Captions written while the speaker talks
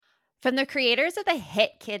From the creators of the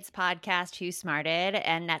hit kids podcast Who Smarted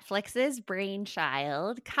and Netflix's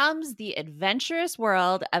Brainchild comes the adventurous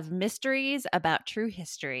world of mysteries about true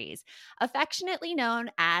histories, affectionately known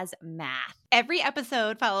as math. Every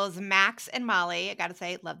episode follows Max and Molly. I gotta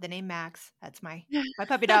say, love the name Max. That's my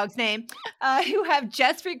puppy dog's name. Who have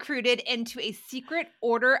just recruited into a secret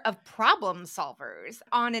order of problem solvers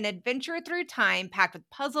on an adventure through time packed with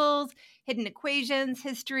puzzles, hidden equations,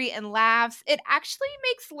 history, and laughs. It actually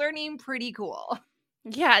makes learning pretty cool.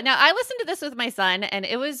 Yeah, now I listened to this with my son and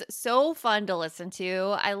it was so fun to listen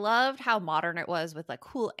to. I loved how modern it was with like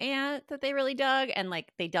cool aunt that they really dug and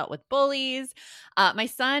like they dealt with bullies. My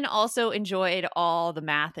son also enjoyed all the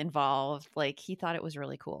math involved. Like he thought it was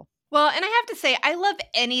really cool. Well, and I have to say, I love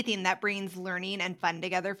anything that brings learning and fun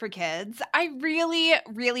together for kids. I really,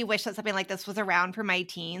 really wish that something like this was around for my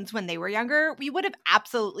teens when they were younger. We would have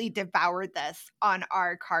absolutely devoured this on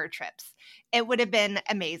our car trips. It would have been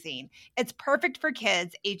amazing. It's perfect for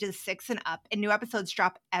kids ages 6 and up, and new episodes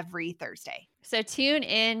drop every Thursday. So tune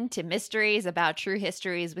in to Mysteries About True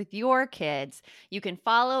Histories with your kids. You can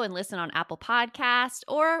follow and listen on Apple Podcasts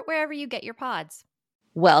or wherever you get your pods.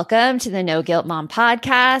 Welcome to the No Guilt Mom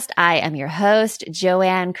podcast. I am your host,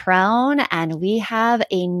 Joanne Crone, and we have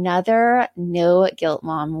another No Guilt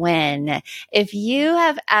Mom win. If you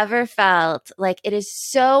have ever felt like it is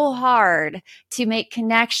so hard to make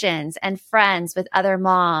connections and friends with other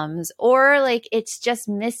moms, or like it's just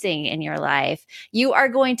missing in your life, you are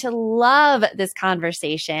going to love this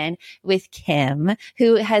conversation with Kim,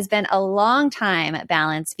 who has been a long-time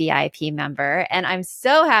Balance VIP member, and I'm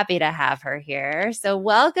so happy to have her here. So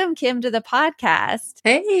welcome, Kim, to the podcast.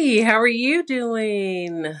 Hey, how are you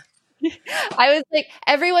doing? I was like,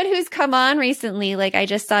 everyone who's come on recently, like I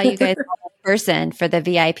just saw you guys in person for the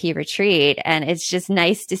VIP retreat, and it's just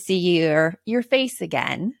nice to see your face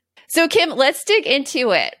again. So Kim, let's dig into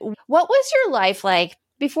it. What was your life like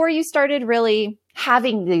before you started really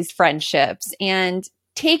having these friendships and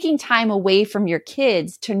taking time away from your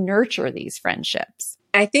kids to nurture these friendships?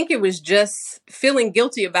 I think it was just feeling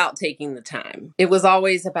guilty about taking the time. It was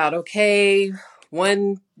always about, okay,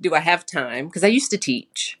 do I have time? Because I used to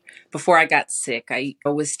teach before I got sick. I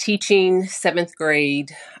was teaching 7th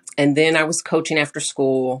grade, and then I was coaching after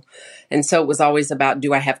school. And so it was always about,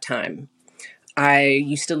 do I have time? I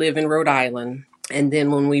used to live in Rhode Island. And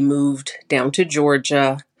then when we moved down to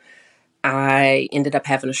Georgia, I ended up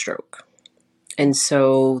having a stroke. And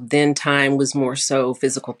so then time was more so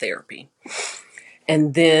physical therapy.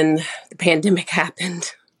 And then the pandemic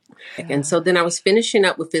happened. Yeah. And so then I was finishing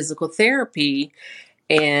up with physical therapy.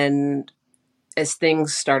 And as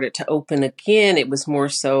things started to open again, it was more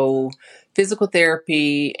so physical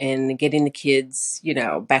therapy and getting the kids,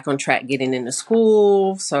 back on track, getting into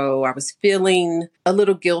school. So I was feeling a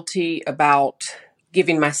little guilty about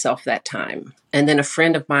giving myself that time. And then a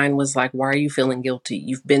friend of mine was like, why are you feeling guilty?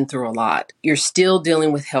 You've been through a lot. You're still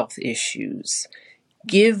dealing with health issues.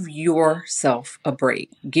 Give yourself a break.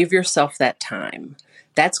 Give yourself that time.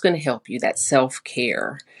 That's going to help you, that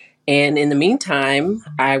self-care. And in the meantime,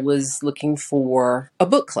 I was looking for a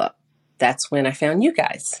book club. That's when I found you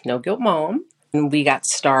guys, No Guilt Mom. And we got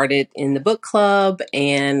started in the book club,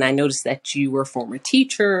 and I noticed that you were a former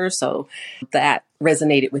teacher, so that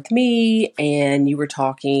resonated with me. And you were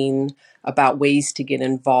talking about ways to get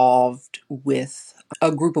involved with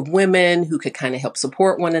a group of women who could kind of help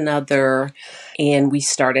support one another. And we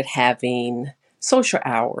started having social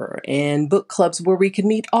hour and book clubs where we could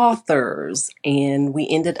meet authors. And we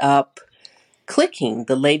ended up clicking.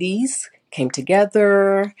 The ladies came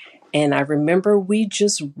together, and I remember we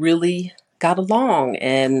just really got along,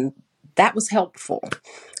 and that was helpful.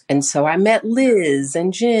 And so I met Liz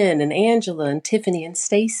and Jen and Angela and Tiffany and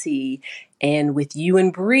Stacy, and with you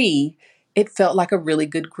and Bree, it felt like a really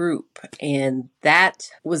good group, and that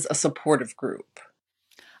was a supportive group.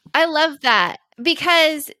 I love that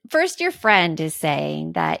because first your friend is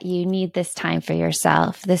saying that you need this time for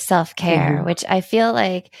yourself, this self-care, which I feel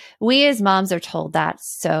like we as moms are told that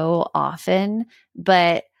so often,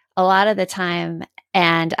 but a lot of the time,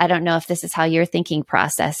 and I don't know if this is how your thinking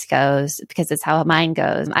process goes because it's how mine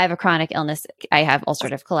goes. I have a chronic illness. I have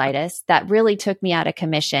ulcerative colitis that really took me out of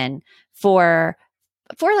commission for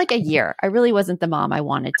like a year. I really wasn't the mom I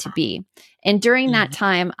wanted to be. And during that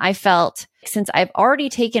time, I felt since I've already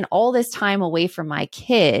taken all this time away from my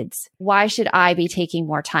kids, why should I be taking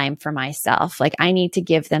more time for myself? Like I need to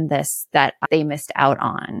give them this that they missed out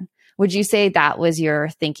on. Would you say that was your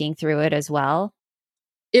thinking through it as well?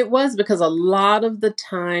 It was, because a lot of the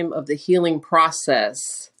time of the healing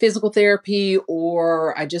process, physical therapy,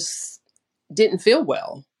 or I just didn't feel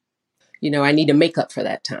well. I need to make up for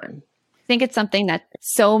that time. think it's something that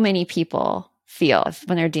so many people feel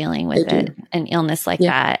when they're dealing with an illness like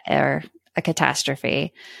that or a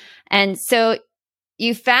catastrophe. And so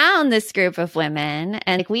you found this group of women,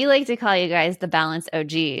 and we like to call you guys the Balance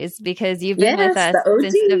OGs because you've been with us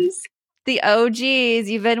since the OGs.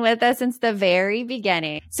 You've been with us since the very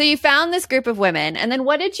beginning. So you found this group of women, and then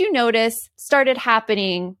what did you notice started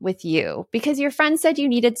happening with you? Because your friend said you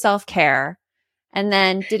needed self-care, and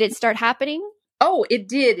then did it start happening? Oh, it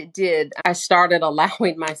did. It did. I started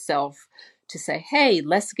allowing myself to say, hey,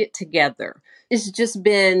 let's get together. It's just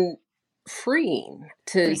been freeing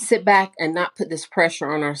to sit back and not put this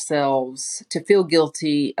pressure on ourselves to feel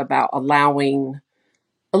guilty about allowing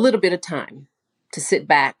a little bit of time to sit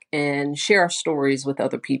back and share our stories with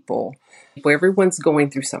other people where everyone's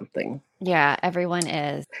going through something. Yeah, everyone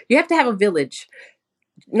is. You have to have a village,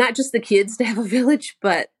 not just the kids to have a village,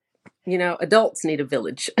 but, adults need a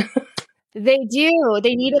village. They do.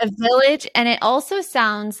 They need a village. And it also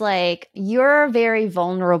sounds like you're very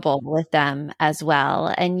vulnerable with them as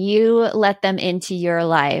well. And you let them into your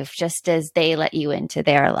life just as they let you into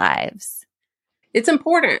their lives. It's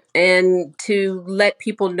important. And to let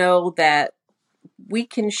people know that we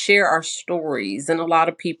can share our stories. And a lot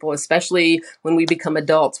of people, especially when we become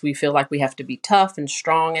adults, we feel like we have to be tough and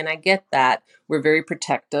strong. And I get that. We're very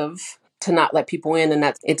protective to not let people in.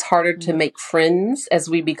 And it's harder to make friends as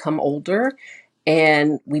we become older.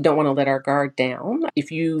 And we don't want to let our guard down.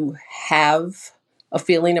 If you have a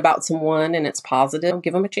feeling about someone and it's positive,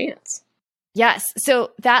 give them a chance. Yes.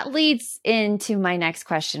 So that leads into my next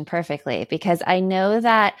question perfectly, because I know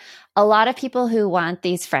that a lot of people who want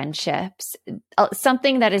these friendships,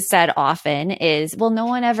 something that is said often is, well, no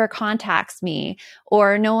one ever contacts me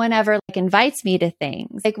or no one ever invites me to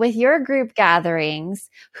things. Like with your group gatherings,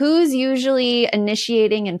 who's usually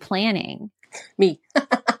initiating and planning? Me.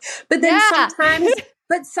 But then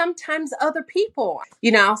sometimes other people,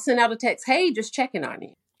 I'll send out a text, hey, just checking on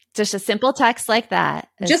you. Just a simple text like that.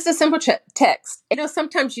 Just a simple text.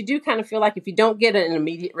 Sometimes you do kind of feel like if you don't get an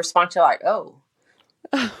immediate response, you're like, oh.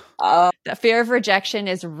 The fear of rejection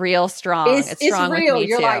is real strong. It's strong real. With me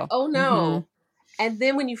You're too. like, oh no. Mm-hmm. And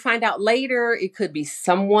then when you find out later, it could be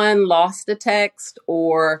someone lost a text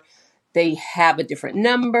or they have a different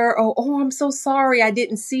number. Oh, I'm so sorry. I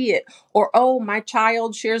didn't see it. Or, oh, my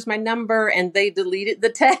child shares my number and they deleted the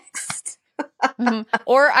text. Mm-hmm.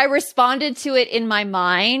 Or I responded to it in my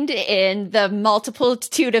mind in the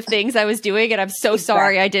multitude of things I was doing. And I'm so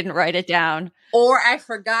sorry I didn't write it down. Or I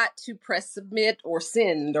forgot to press submit or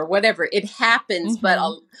send or whatever. It happens, but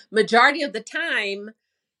a majority of the time,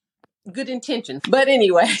 good intention. But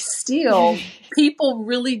anyway, still, people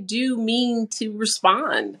really do mean to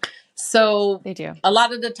respond. So they do. A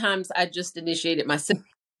lot of the times I just initiate it myself.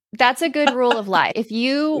 That's a good rule of life. If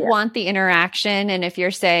you want the interaction and if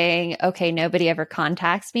you're saying, okay, nobody ever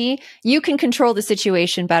contacts me, you can control the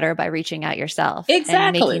situation better by reaching out yourself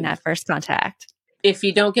and making that first contact. If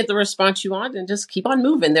you don't get the response you want, then just keep on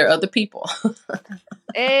moving. There are other people.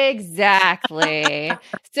 Exactly.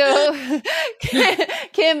 So,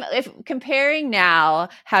 Kim, if comparing now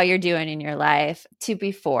how you're doing in your life to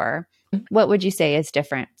before, what would you say is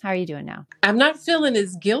different? How are you doing now? I'm not feeling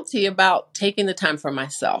as guilty about taking the time for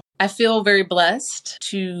myself. I feel very blessed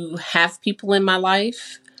to have people in my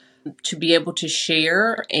life, to be able to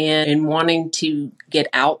share and wanting to get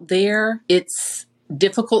out there. It's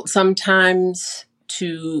difficult sometimes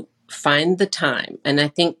to find the time. And I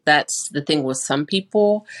think that's the thing with some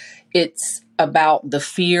people. It's about the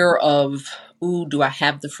fear of, ooh, do I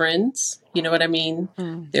have the friends? You know what I mean?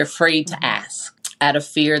 They're afraid to ask out of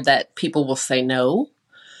fear that people will say no.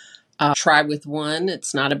 Try with one.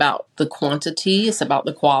 It's not about the quantity. It's about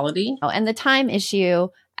the quality. Oh, and the time issue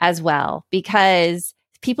as well, because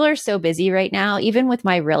people are so busy right now. Even with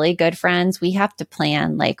my really good friends, we have to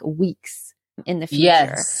plan weeks in the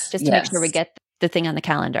future just to make sure we get the thing on the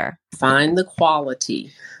calendar. Find the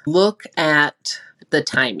quality. Look at the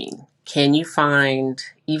timing. Can you find,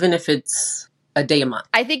 even if it's a day a month?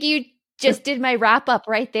 I think you just did my wrap up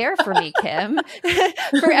right there for me, Kim.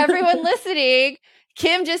 For everyone listening,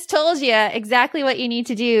 Kim just told you exactly what you need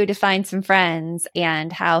to do to find some friends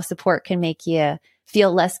and how support can make you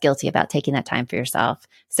feel less guilty about taking that time for yourself.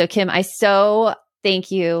 So, Kim, I so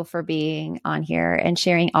thank you for being on here and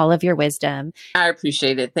sharing all of your wisdom. I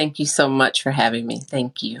appreciate it. Thank you so much for having me.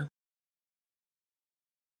 Thank you.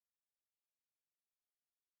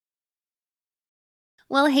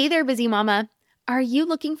 Well, hey there, busy mama. Are you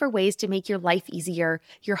looking for ways to make your life easier,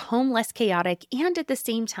 your home less chaotic, and at the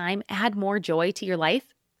same time add more joy to your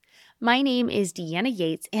life? My name is Deanna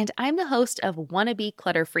Yates, and I'm the host of Wanna Be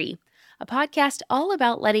Clutter Free, a podcast all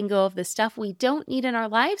about letting go of the stuff we don't need in our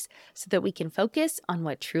lives so that we can focus on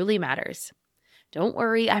what truly matters. Don't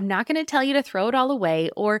worry, I'm not going to tell you to throw it all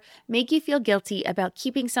away or make you feel guilty about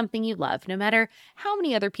keeping something you love, no matter how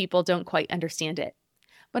many other people don't quite understand it.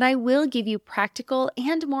 But I will give you practical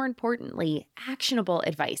and, more importantly, actionable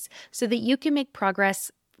advice so that you can make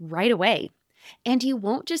progress right away. And you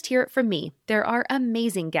won't just hear it from me. There are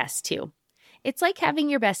amazing guests too. It's like having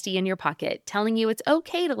your bestie in your pocket telling you it's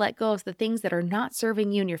okay to let go of the things that are not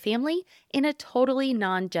serving you and your family in a totally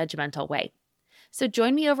non-judgmental way. So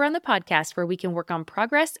join me over on the podcast where we can work on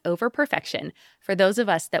progress over perfection for those of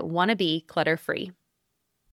us that want to be clutter-free.